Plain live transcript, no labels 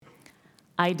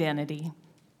Identity.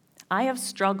 I have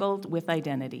struggled with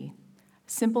identity.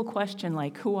 Simple question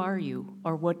like, who are you,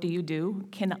 or what do you do,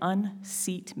 can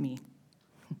unseat me.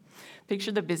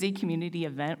 Picture the busy community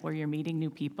event where you're meeting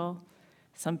new people.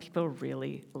 Some people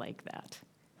really like that.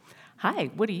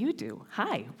 Hi, what do you do?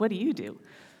 Hi, what do you do?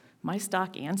 My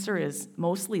stock answer is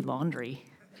mostly laundry.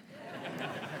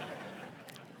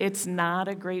 It's not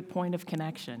a great point of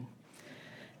connection.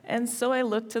 And so I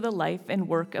look to the life and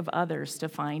work of others to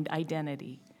find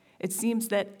identity. It seems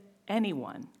that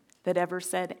anyone that ever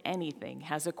said anything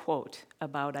has a quote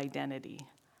about identity.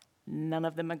 None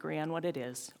of them agree on what it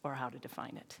is or how to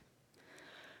define it.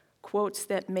 Quotes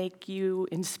that make you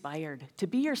inspired. To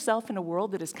be yourself in a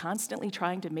world that is constantly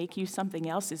trying to make you something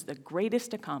else is the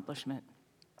greatest accomplishment.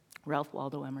 Ralph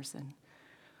Waldo Emerson.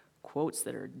 Quotes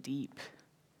that are deep.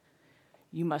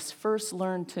 You must first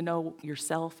learn to know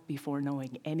yourself before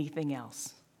knowing anything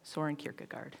else. Soren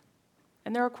Kierkegaard.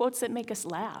 And there are quotes that make us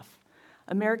laugh.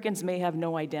 Americans may have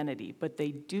no identity, but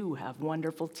they do have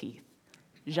wonderful teeth.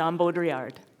 Jean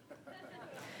Baudrillard.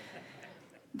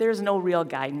 There's no real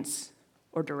guidance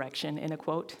or direction in a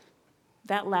quote.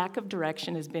 That lack of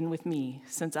direction has been with me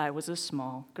since I was a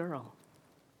small girl.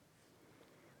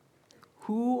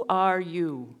 Who are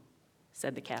you?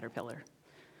 Said the caterpillar.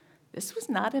 This was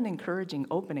not an encouraging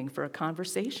opening for a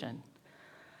conversation.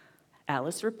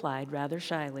 Alice replied rather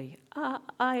shyly,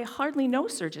 I hardly know,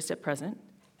 sir, just at present.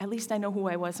 At least I know who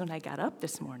I was when I got up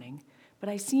this morning, but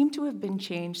I seem to have been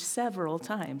changed several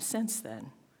times since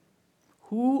then.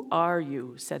 Who are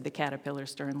you? Said the caterpillar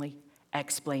sternly.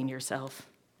 Explain yourself.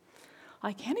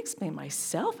 I can't explain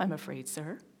myself, I'm afraid,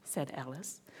 sir, said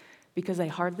Alice, because I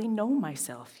hardly know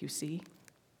myself, you see.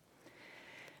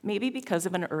 Maybe because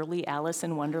of an early Alice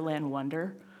in Wonderland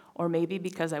wonder, or maybe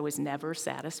because I was never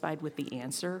satisfied with the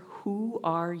answer, who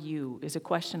are you is a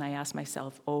question I ask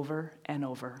myself over and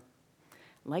over.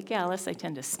 Like Alice, I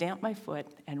tend to stamp my foot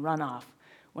and run off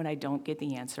when I don't get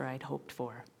the answer I'd hoped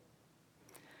for.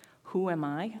 Who am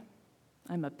I?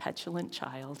 I'm a petulant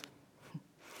child.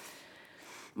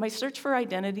 My search for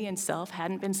identity and self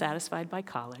hadn't been satisfied by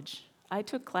college. I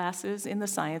took classes in the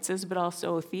sciences, but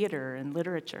also theater and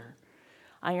literature.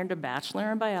 I earned a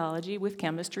bachelor in biology with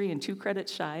chemistry and 2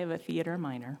 credits shy of a theater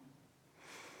minor.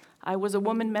 I was a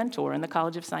woman mentor in the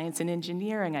College of Science and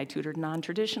Engineering. I tutored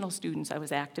non-traditional students. I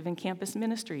was active in campus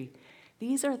ministry.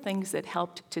 These are things that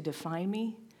helped to define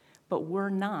me, but were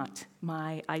not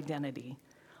my identity.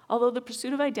 Although the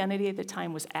pursuit of identity at the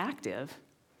time was active,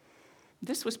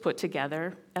 this was put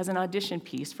together as an audition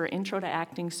piece for Intro to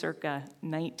Acting circa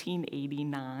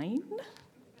 1989.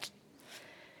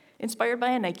 Inspired by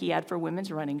a Nike ad for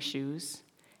women's running shoes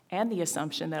and the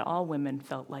assumption that all women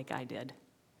felt like I did.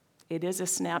 It is a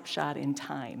snapshot in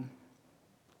time.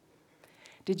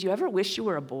 Did you ever wish you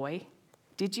were a boy?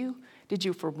 Did you? Did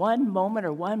you for one moment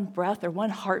or one breath or one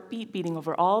heartbeat beating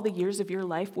over all the years of your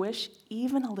life wish,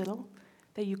 even a little,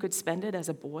 that you could spend it as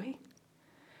a boy?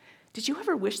 Did you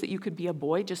ever wish that you could be a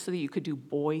boy just so that you could do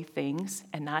boy things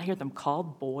and not hear them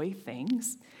called boy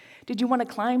things? Did you want to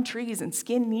climb trees and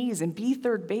skin knees and be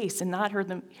third base and not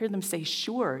hear them say,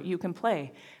 sure, you can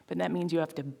play, but that means you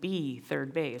have to be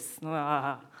third base?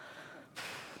 But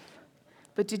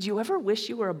did you ever wish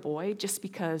you were a boy just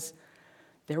because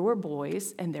there were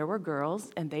boys and there were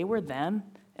girls and they were them,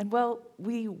 and well,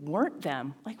 we weren't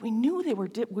them? Like we knew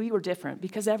we were different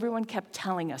because everyone kept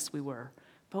telling us we were.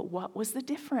 But what was the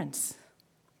difference?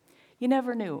 You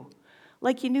never knew.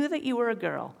 Like you knew that you were a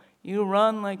girl. You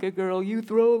run like a girl, you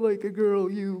throw like a girl,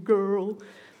 you girl.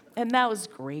 And that was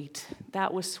great.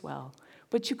 That was swell.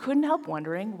 But you couldn't help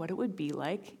wondering what it would be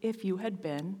like if you had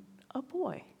been a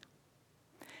boy.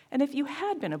 And if you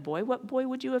had been a boy, what boy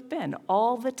would you have been?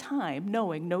 All the time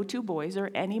knowing no 2 boys are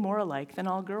any more alike than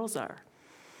all girls are.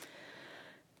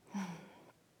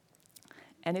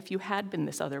 And if you had been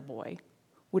this other boy,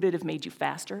 would it have made you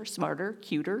faster, smarter,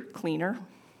 cuter, cleaner?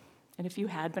 And if you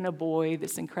had been a boy,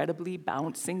 this incredibly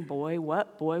bouncing boy,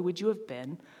 what boy would you have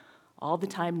been, all the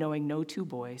time knowing no 2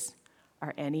 boys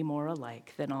are any more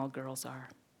alike than all girls are?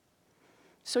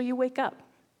 So you wake up,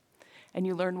 and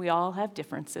you learn we all have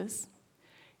differences.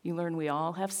 You learn we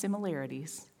all have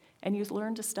similarities, and you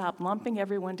learn to stop lumping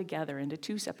everyone together into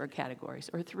 2 separate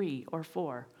categories, or 3, or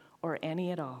 4, or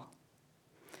any at all.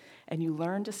 And you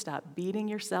learn to stop beating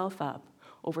yourself up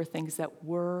over things that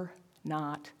were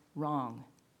not wrong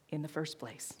in the first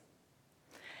place.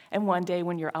 And one day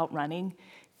when you're out running,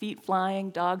 feet flying,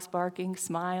 dogs barking,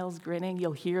 smiles grinning,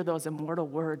 you'll hear those immortal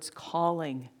words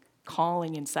calling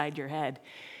inside your head.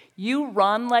 You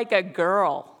run like a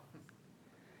girl.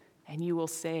 And you will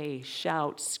say,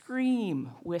 shout,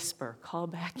 scream, whisper, call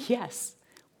back, yes,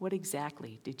 what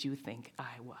exactly did you think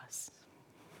I was?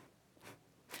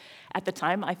 At the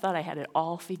time, I thought I had it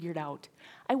all figured out.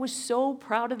 I was so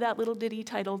proud of that little ditty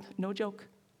titled, no joke,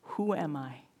 Who Am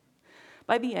I?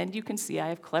 By the end, you can see I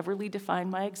have cleverly defined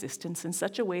my existence in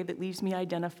such a way that leaves me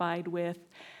identified with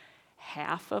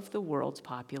half of the world's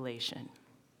population.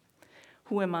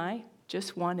 Who am I?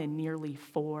 Just one in nearly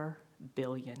 4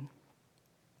 billion.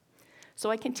 So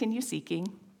I continue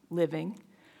seeking, living,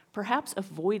 perhaps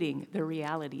avoiding the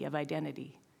reality of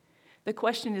identity. The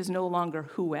question is no longer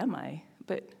who am I,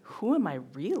 but who am I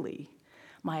really?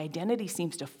 My identity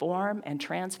seems to form and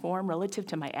transform relative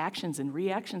to my actions and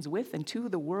reactions with and to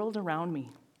the world around me.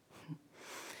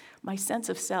 My sense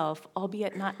of self,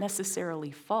 albeit not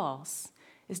necessarily false,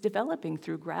 is developing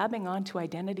through grabbing onto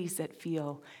identities that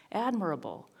feel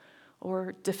admirable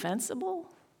or defensible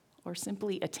or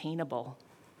simply attainable.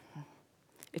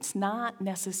 It's not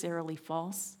necessarily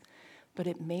false, but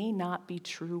it may not be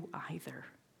true either.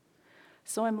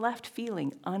 So I'm left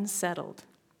feeling unsettled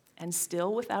and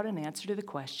still without an answer to the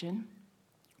question,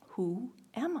 who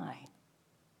am I?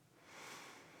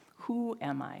 Who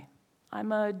am I?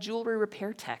 I'm a jewelry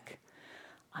repair tech.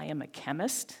 I am a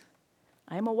chemist.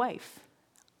 I am a wife.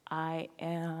 I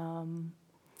am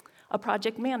a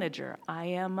project manager. I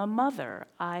am a mother.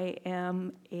 I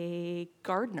am a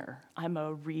gardener. I'm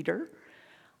a reader.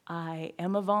 I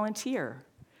am a volunteer.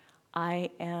 I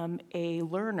am a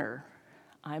learner.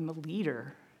 I'm a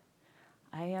leader.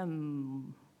 I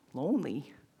am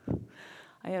lonely.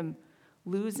 I am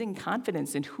losing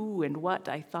confidence in who and what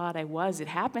I thought I was. It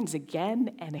happens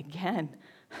again and again.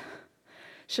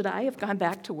 Should I have gone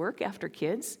back to work after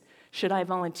kids? Should I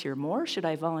volunteer more? Should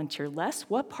I volunteer less?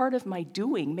 What part of my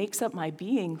doing makes up my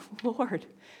being? Lord,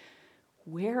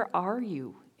 where are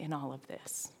you in all of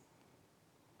this?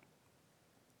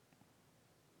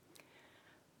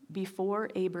 Before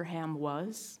Abraham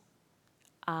was,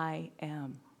 I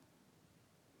am.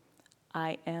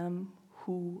 I am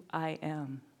who I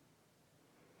am.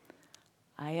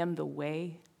 I am the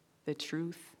way, the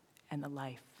truth, and the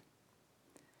life.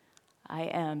 I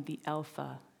am the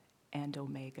Alpha and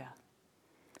Omega.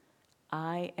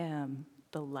 I am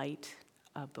the light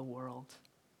of the world.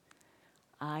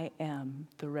 I am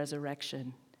the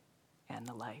resurrection and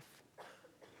the life.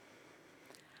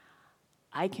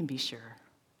 I can be sure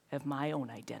of my own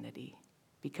identity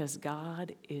because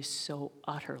God is so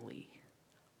utterly,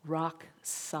 rock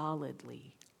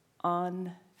solidly,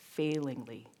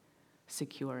 unfailingly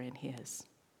secure in his.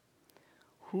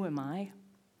 Who am I?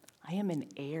 I am an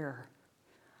heir.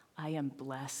 I am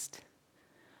blessed.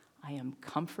 I am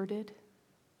comforted.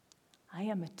 I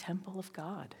am a temple of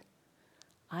God.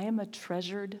 I am a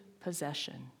treasured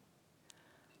possession.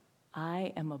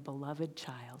 I am a beloved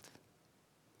child.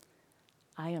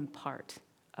 I am part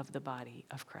of the body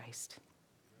of Christ.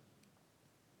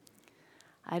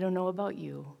 I don't know about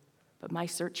you, but my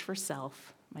search for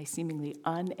self, my seemingly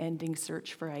unending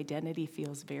search for identity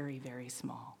feels very, very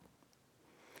small.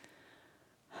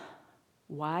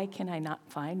 Why can I not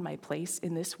find my place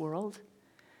in this world?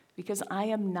 Because I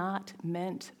am not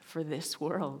meant for this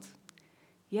world.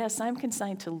 Yes, I'm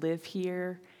consigned to live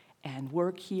here and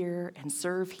work here and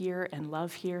serve here and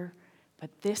love here,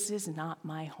 but this is not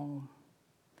my home.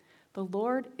 The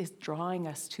Lord is drawing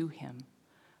us to him.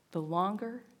 The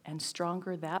longer and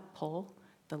stronger that pull,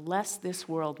 the less this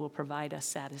world will provide us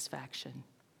satisfaction.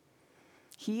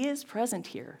 He is present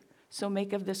here, so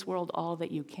make of this world all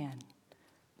that you can.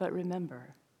 But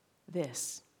remember,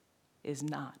 this is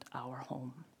not our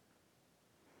home.